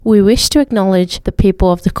We wish to acknowledge the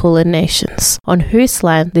people of the Kulin Nations, on whose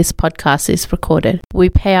land this podcast is recorded. We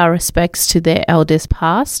pay our respects to their elders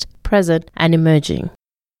past, present, and emerging.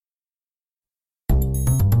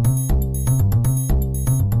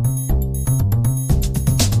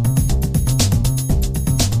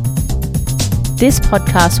 This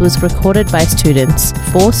podcast was recorded by students,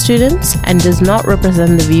 for students, and does not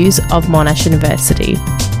represent the views of Monash University.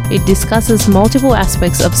 It discusses multiple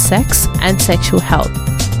aspects of sex and sexual health.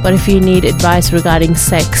 But if you need advice regarding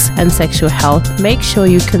sex and sexual health, make sure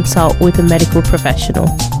you consult with a medical professional.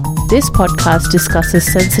 This podcast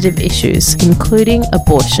discusses sensitive issues, including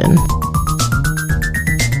abortion.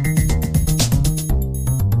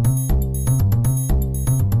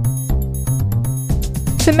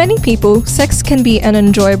 For many people, sex can be an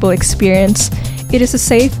enjoyable experience. It is a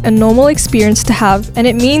safe and normal experience to have, and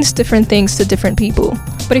it means different things to different people.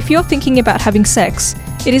 But if you're thinking about having sex,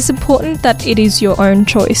 it is important that it is your own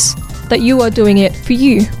choice, that you are doing it for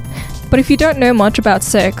you. But if you don't know much about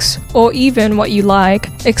sex, or even what you like,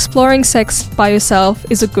 exploring sex by yourself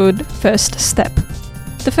is a good first step.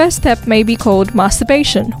 The first step may be called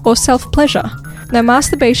masturbation or self-pleasure. Now,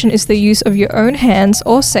 masturbation is the use of your own hands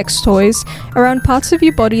or sex toys around parts of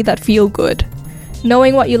your body that feel good.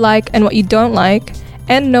 Knowing what you like and what you don't like,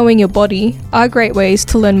 and knowing your body are great ways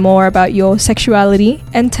to learn more about your sexuality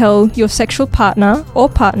and tell your sexual partner or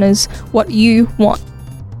partners what you want.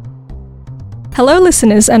 Hello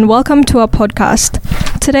listeners, and welcome to our podcast.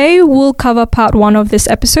 Today we'll cover part 1 of this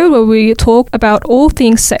episode where we talk about all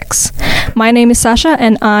things sex. My name is Sasha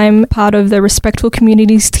and I'm part of the Respectful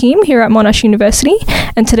Communities team here at Monash University,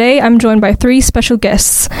 and today I'm joined by 3 special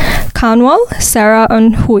guests, Kanwal, Sarah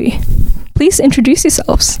and Hui. Please introduce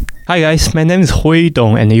yourselves. Hi guys, my name is Hui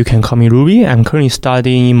Dong and you can call me Ruby. I'm currently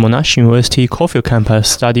studying in Monash University Caulfield campus,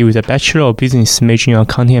 studying with a Bachelor of Business major in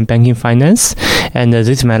Accounting and Banking Finance, and this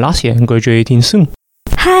is my last year, I'm graduating soon.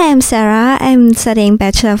 Hi, I'm Sarah. I'm studying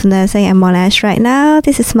Bachelor of Nursing at Monash right now.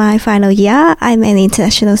 This is my final year. I'm an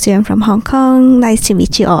international student from Hong Kong. Nice to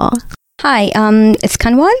meet you all. Hi, it's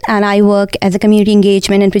Kanwal and I work as a Community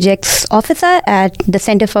Engagement and Projects Officer at the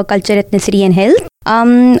Center for Culture, Ethnicity and Health.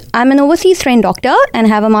 I'm an overseas trained doctor and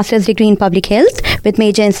have a master's degree in public health with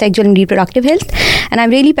major in sexual and reproductive health. And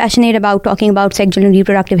I'm really passionate about talking about sexual and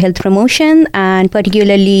reproductive health promotion, and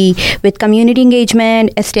particularly with community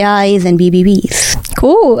engagement, STIs and BBBs.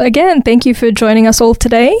 Cool. Again, thank you for joining us all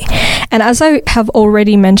today. And as I have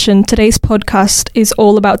already mentioned, today's podcast is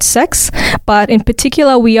all about sex, but in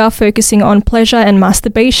particular, we are focusing on pleasure and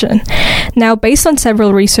masturbation. Now, based on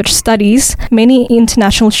several research studies, many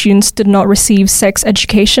international students did not receive sex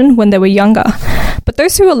education when they were younger. But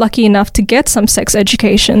those who were lucky enough to get some sex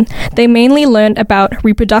education, they mainly learned about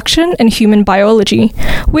reproduction and human biology,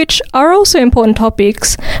 which are also important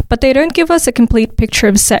topics, but they don't give us a complete picture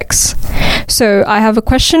of sex. So I have a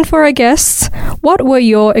question for our guests. What were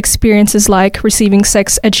your experiences like receiving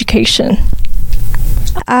sex education?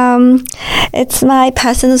 It's my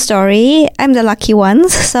personal story. I'm the lucky one,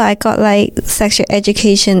 so I got sexual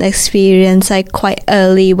education experience quite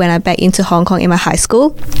early when I back into Hong Kong in my high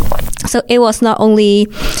school. So it was not only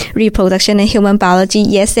reproduction and human biology.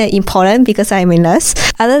 Yes, they're important because I'm a nurse.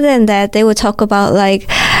 Other than that, they would talk about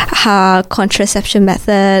how contraception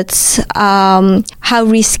methods, how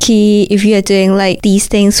risky if you're doing these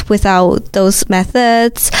things without those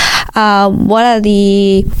methods. What are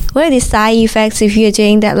the side effects if you're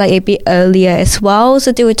doing that a bit earlier as well?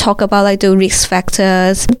 So they would talk about the risk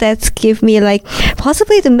factors that give me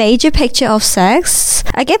possibly the major picture of sex.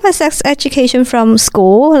 I get my sex education from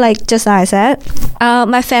school, just as I said.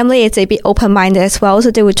 My family is a bit open-minded as well,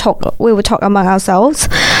 so we would talk among ourselves.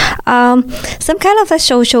 Some kind of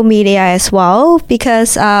social media as well,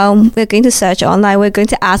 because we're going to search online, we're going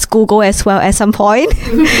to ask Google as well at some point.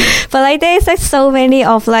 But there's so many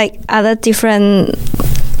of other different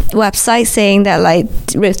websites saying that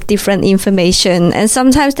with different information, and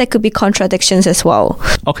sometimes there could be contradictions as well.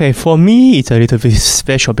 Okay, for me it's a little bit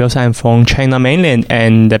special because I'm from China mainland,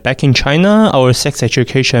 and back in China our sex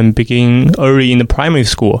education began early in the primary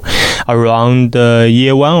school, around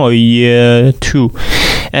year 1 or year 2.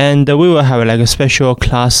 And we will have a special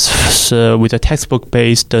class with a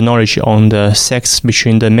textbook-based knowledge on the sex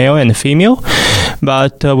between the male and the female.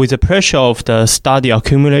 But with the pressure of the study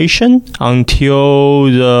accumulation until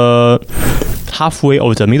the halfway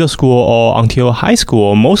of the middle school or until high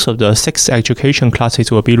school, most of the sex education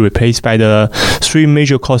classes will be replaced by the 3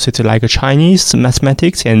 major courses like Chinese,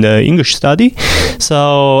 mathematics, and English study.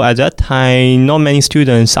 So at that time, not many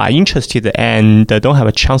students are interested and don't have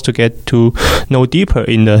a chance to get to know deeper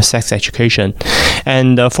in the sex education.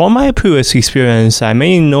 And from my previous experience, I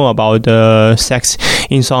mainly know about the sex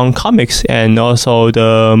in some comics and also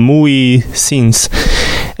the movie scenes.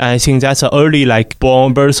 I think that's an early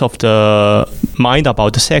birth of the mind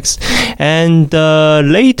about the sex. And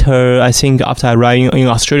later, I think after I arrived in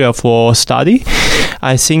Australia for study,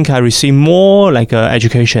 I think I received more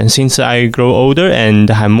education since I grow older and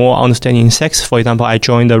have more understanding in sex. For example, I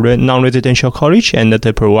joined the non-residential college and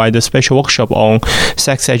they provide a special workshop on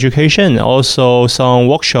sex education. Also, some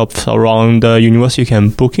workshops around the university can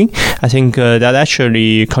booking. I think that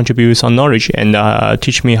actually contributes some knowledge and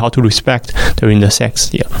teach me how to respect during the sex.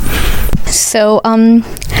 Yeah. So,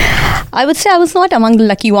 I would say I was not among the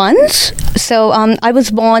lucky ones. So, I was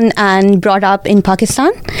born and brought up in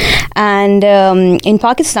Pakistan. And in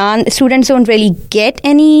Pakistan, students don't really get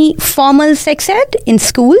any formal sex ed in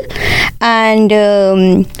school. And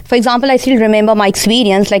for example, I still remember my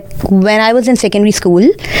experience, when I was in secondary school,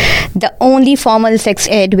 the only formal sex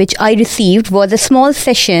ed which I received was a small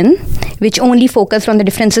session which only focused on the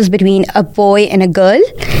differences between a boy and a girl,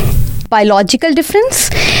 biological difference,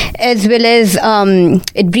 as well as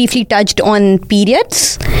it briefly touched on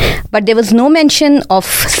periods, but there was no mention of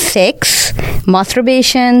sex,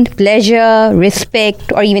 masturbation, pleasure,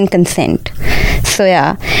 respect, or even consent. So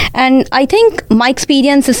yeah, and I think my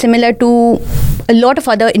experience is similar to a lot of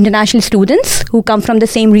other international students who come from the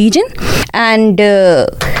same region and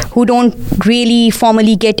who don't really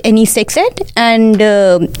formally get any sex ed, and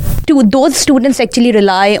to those students actually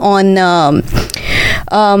rely on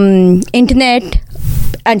internet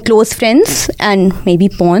and close friends and maybe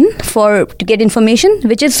porn to get information,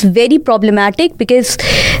 which is very problematic because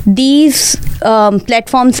these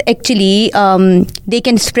platforms actually they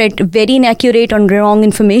can spread very inaccurate or wrong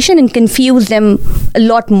information and confuse them a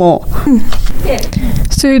lot more.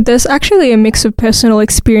 So there's actually a mix of personal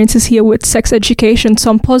experiences here with sex education,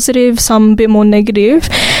 some positive, some a bit more negative.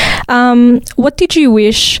 What did you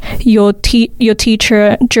wish your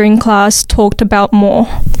teacher during class talked about more,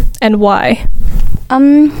 and why?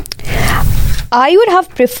 I would have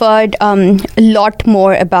preferred a lot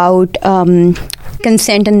more about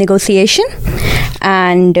consent and negotiation,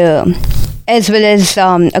 and as well as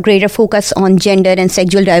a greater focus on gender and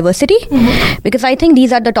sexual diversity, because I think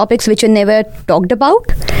these are the topics which are never talked about.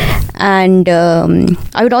 And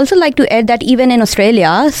I would also like to add that even in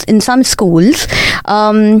Australia, in some schools,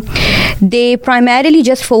 they primarily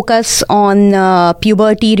just focus on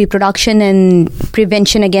puberty, reproduction, and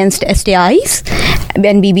prevention against STIs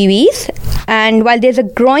and BBVs. And while there's a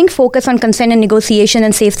growing focus on consent and negotiation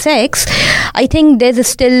and safe sex, I think there's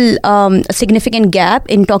still a significant gap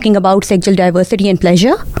in talking about sexual diversity and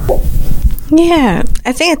pleasure. Yeah,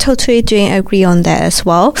 I think I totally do agree on that as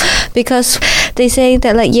well, because they say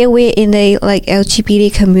that we're in the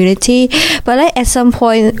LGBT community, but at some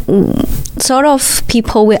point sort of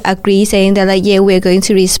people will agree saying that we're going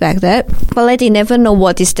to respect that, but they never know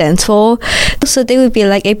what it stands for, so there will be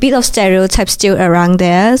a bit of stereotypes still around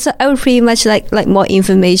there. So I would pretty much like more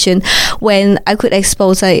information when I could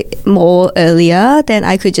expose more earlier, then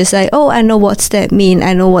I could just I know what's that mean,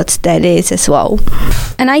 I know what that is as well.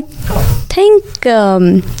 And I think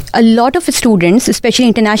a lot of students, especially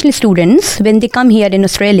international students, when they come here in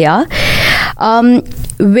Australia,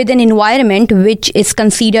 with an environment which is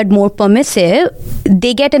considered more permissive,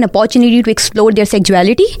 they get an opportunity to explore their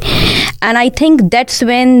sexuality. And I think that's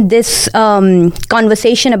when this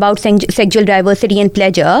conversation about sexual diversity and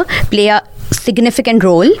pleasure play a significant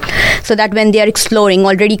role, so that when they are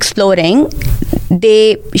already exploring,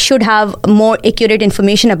 they should have more accurate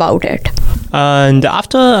information about it. And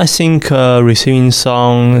after, I think, receiving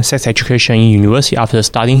some sex education in university after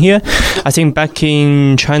studying here, I think back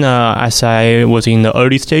in China, as I was in the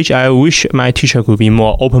early stage, I wish my teacher could be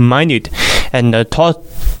more open-minded and taught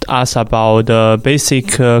us about the basic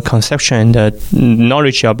conception and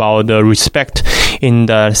knowledge about the respect in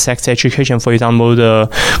the sex education. For example, the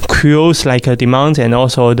queues demands and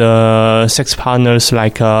also the sex partners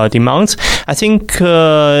demands. I think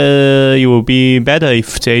it would be better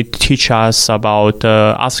if they teach us about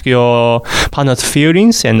ask your partner's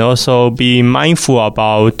feelings and also be mindful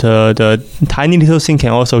about the tiny little thing can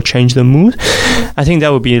also change the mood. I think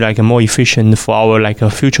that would be more efficient for our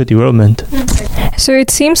future development. So it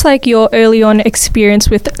seems like your early on experience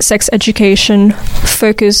with sex education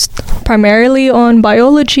focused primarily on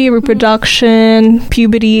biology, reproduction,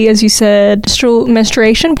 puberty, as you said,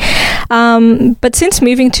 menstruation. But since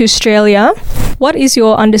moving to Australia, what is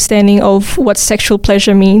your understanding of what sexual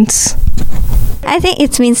pleasure means? I think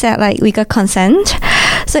it means that like we got consent.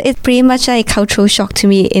 So it's pretty much like a cultural shock to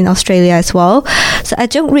me in Australia as well. So I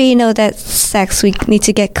don't really know that sex we need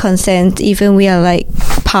to get consent even we are like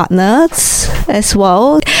partners as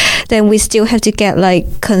well. Then we still have to get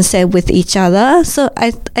like consent with each other. So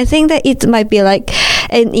I think that it might be like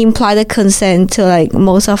an implied consent to like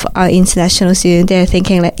most of our international students. They're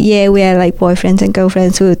thinking like, yeah, we are like boyfriends and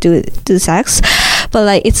girlfriends who do sex. But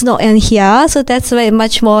like it's not in here, so that's very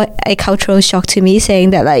much more a cultural shock to me,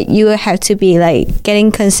 saying that like you have to be like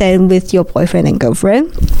getting consent with your boyfriend and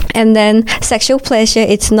girlfriend. And then sexual pleasure,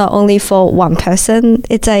 it's not only for one person,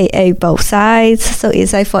 it's a both sides, so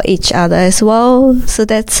it's like for each other as well. So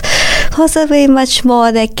that's possibly much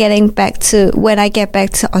more like getting back to when I get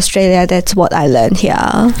back to Australia, that's what I learned here.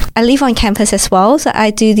 I live on campus as well, so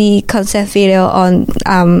I do the concept video on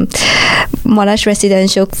Monash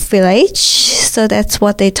Residential Village. So that's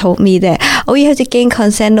what they told me, that you have to gain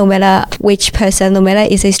consent no matter which person, no matter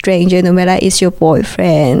it's a stranger, no matter it's your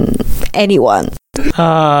boyfriend, anyone.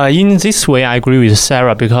 In this way, I agree with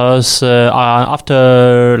Sarah, because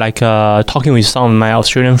after talking with some of my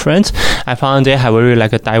Australian friends, I found they have really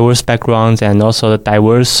like a diverse backgrounds and also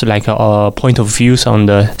diverse point of views on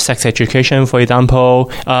the sex education. For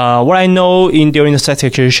example, what I know during the sex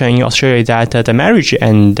education in Australia is that the marriage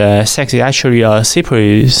and sex is actually a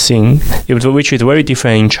separate thing, which is very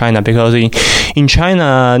different in China, because in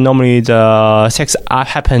China normally the sex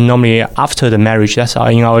happen normally after the marriage. That's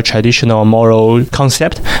in our traditional moral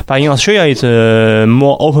concept, but in Australia it's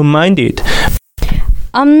more open-minded.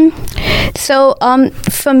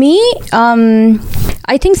 For me,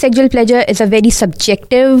 I think sexual pleasure is a very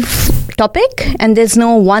subjective topic, and there's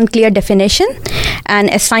no one clear definition. And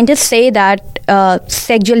as scientists say that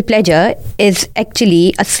sexual pleasure is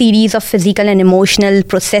actually a series of physical and emotional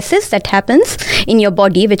processes that happens in your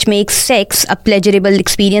body, which makes sex a pleasurable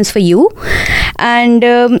experience for you. And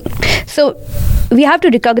so we have to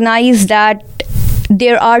recognize that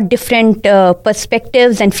there are different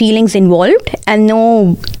perspectives and feelings involved, and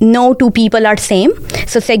no two people are same.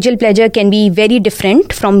 So sexual pleasure can be very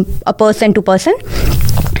different from a person to person.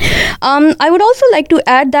 I would also like to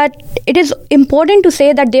add that it is important to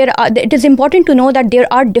say that it is important to know that there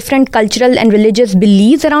are different cultural and religious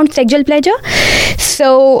beliefs around sexual pleasure,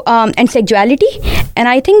 and sexuality. And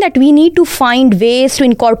I think that we need to find ways to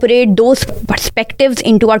incorporate those perspectives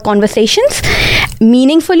into our conversations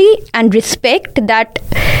meaningfully, and respect that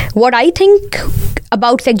what I think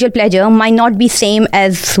about sexual pleasure might not be same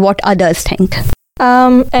as what others think.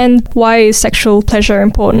 And why is sexual pleasure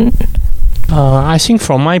important? I think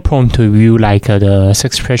from my point of view, the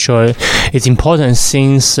sex pleasure is important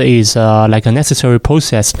since it's a necessary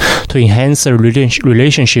process to enhance the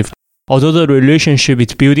relationship. Although the relationship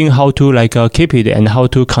is building, how to keep it and how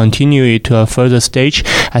to continue it to a further stage,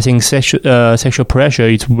 I think sexual pleasure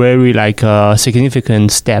is very a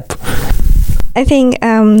significant step. I think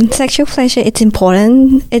sexual pleasure, it's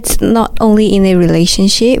important. It's not only in a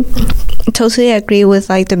relationship. I totally agree with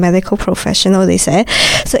the medical professional, they said.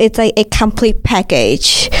 So it's a complete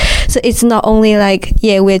package. So it's not only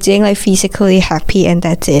we're doing physically happy and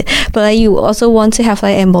that's it, but you also want to have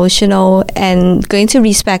emotional and going to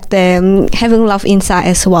respect them, having love inside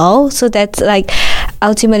as well. So that's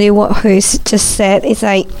ultimately what Hers just said. It's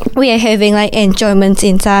we are having enjoyment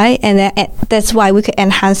inside, and that's why we could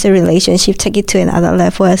enhance the relationship, take it to another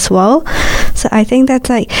level as well. So I think that's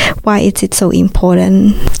why it's so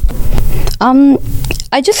important.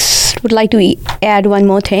 I just would like to add one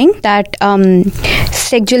more thing, that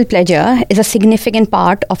sexual pleasure is a significant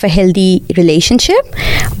part of a healthy relationship,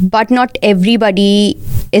 but not everybody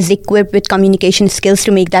is equipped with communication skills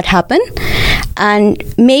to make that happen. And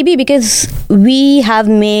maybe because we have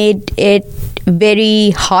made it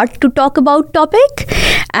very hard to talk about topic,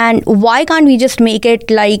 and why can't we just make it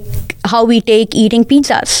like how we take eating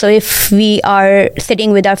pizzas? So if we are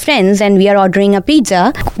sitting with our friends and we are ordering a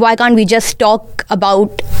pizza, why can't we just talk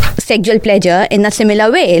about sexual pleasure in a similar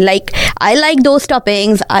way? I like those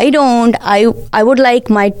toppings, I don't, I would like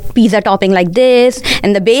my pizza topping like this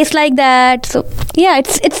and the base like that. So yeah,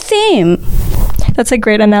 it's same. That's a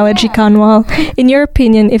great analogy, Kanwal. In your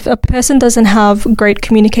opinion, if a person doesn't have great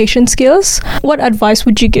communication skills, what advice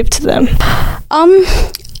would you give to them?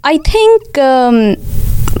 I think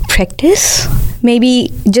practice,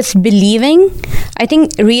 maybe just believing. I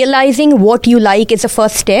think realizing what you like is a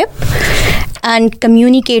first step. and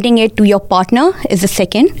communicating it to your partner is the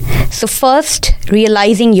second. So first,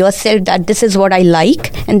 realizing yourself that this is what I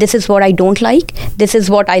like and this is what I don't like. This is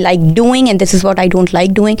what I like doing and this is what I don't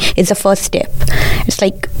like doing is the first step. It's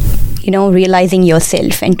like, realizing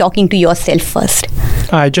yourself and talking to yourself first.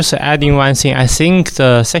 Just adding one thing, I think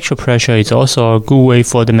the sexual pressure is also a good way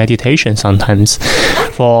for the meditation sometimes.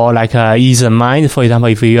 For like ease the mind, for example,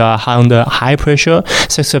 if you are under high pressure,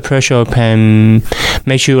 sexual pressure can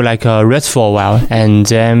make you like rest for a while and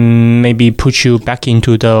then maybe put you back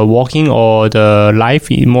into the walking or the life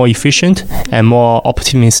more efficient and more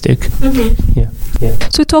optimistic. Mm-hmm. Yeah.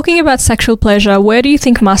 So talking about sexual pleasure, where do you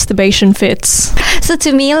think masturbation fits? So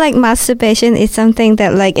to me, like masturbation is something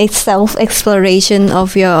that like a self-exploration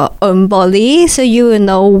of your own body. So you will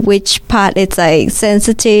know which part it's like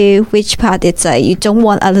sensitive, which part it's like you don't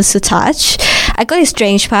want others to touch. I got a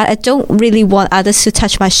strange part. I don't really want others to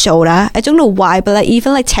touch my shoulder. I don't know why, but like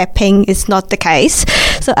even like tapping is not the case.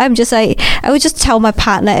 So I'm just like, I would just tell my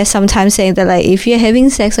partner at sometimes saying that like if you're having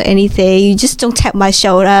sex or anything, you just don't tap my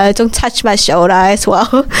shoulder, don't touch my shoulder as well,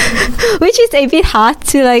 which is a bit hard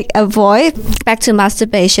to like avoid. Back to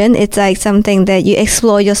masturbation, it's like something that you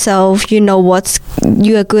explore yourself. You know what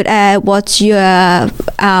you are good at, what you're a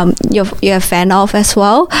fan of as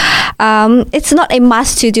well. It's not a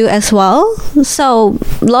must to do as well. So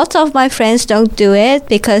lots of my friends don't do it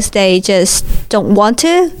because they just don't want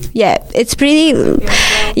to. It's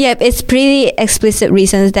pretty explicit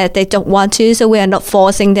reasons that they don't want to. So we are not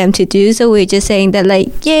forcing them to do. So we're just saying that like,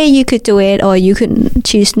 yeah, you could do it or you could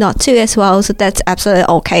choose not to as well. So that's absolutely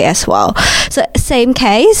okay as well. So same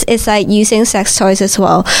case, it's like using sex toys as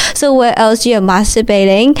well. So where else you're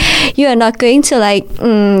masturbating, you are not going to like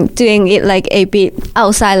doing it like a bit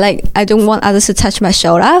outside, like I don't want others to touch my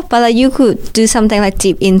shoulder, but like you could do something like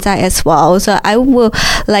deep inside as well. So I will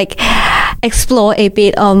like explore a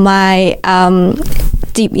bit on my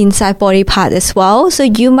deep inside body part as well. So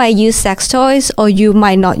you might use sex toys or you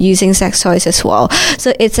might not using sex toys as well.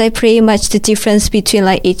 So it's like pretty much the difference between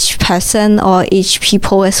like each person or each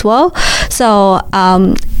people as well. So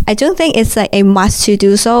I don't think it's like a must to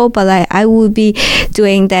do so, but like I would be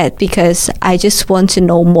doing that because I just want to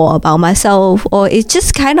know more about myself, or it's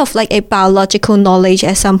just kind of like a biological knowledge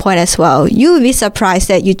at some point as well. You would be surprised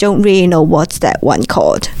that you don't really know what's that one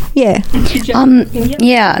called. Yeah.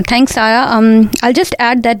 Thanks, Sarah. I'll just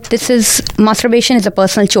add that masturbation is a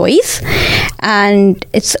personal choice, and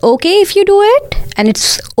it's okay if you do it, and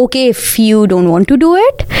it's okay if you don't want to do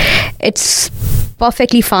it. It's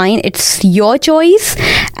perfectly fine. It's your choice,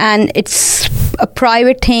 and it's a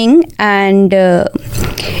private thing, and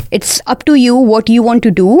it's up to you what you want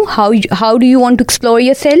to do. How do you want to explore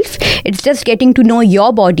yourself? It's just getting to know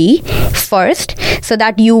your body first, so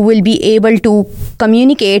that you will be able to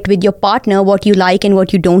communicate with your partner what you like and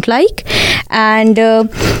what you don't like. And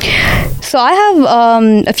so I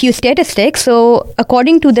have a few statistics. So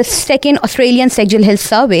according to the second Australian Sexual Health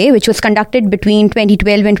Survey, which was conducted between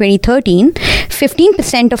 2012 and 2013,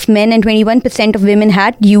 15% of men and 21% of women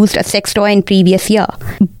had used a sex toy in previous year.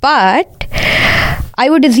 But I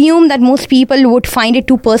would assume that most people would find it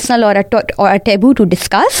too personal or a taboo to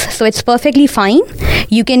discuss. So it's perfectly fine.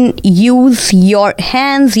 You can use your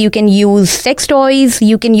hands, you can use sex toys,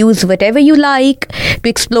 you can use whatever you like to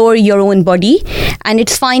explore your own body. And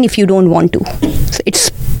it's fine if you don't want to. So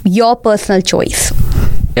it's your personal choice.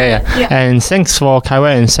 Yeah. And thanks for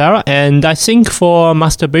Kaiwei and Sarah. And I think for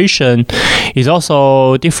masturbation is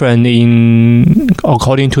also different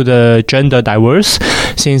according to the gender diverse,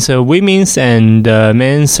 since women's and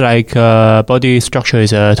men's body structure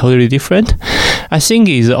is totally different. I think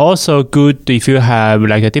it's also good if you have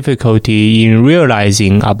like a difficulty in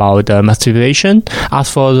realizing about masturbation.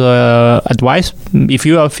 Ask for the advice. If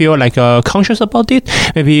you feel like conscious about it,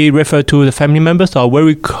 maybe refer to the family members or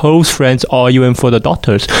very close friends, or even for the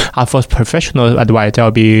doctors. Ask for professional advice. That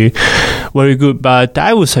will be very good. But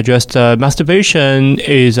I would suggest masturbation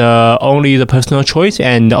is only the personal choice,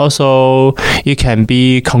 and also it can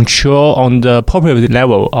be controlled on the appropriate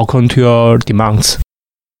level according to your demands.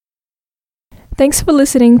 Thanks for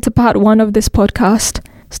listening to part 1 of this podcast.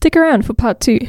 Stick around for part 2.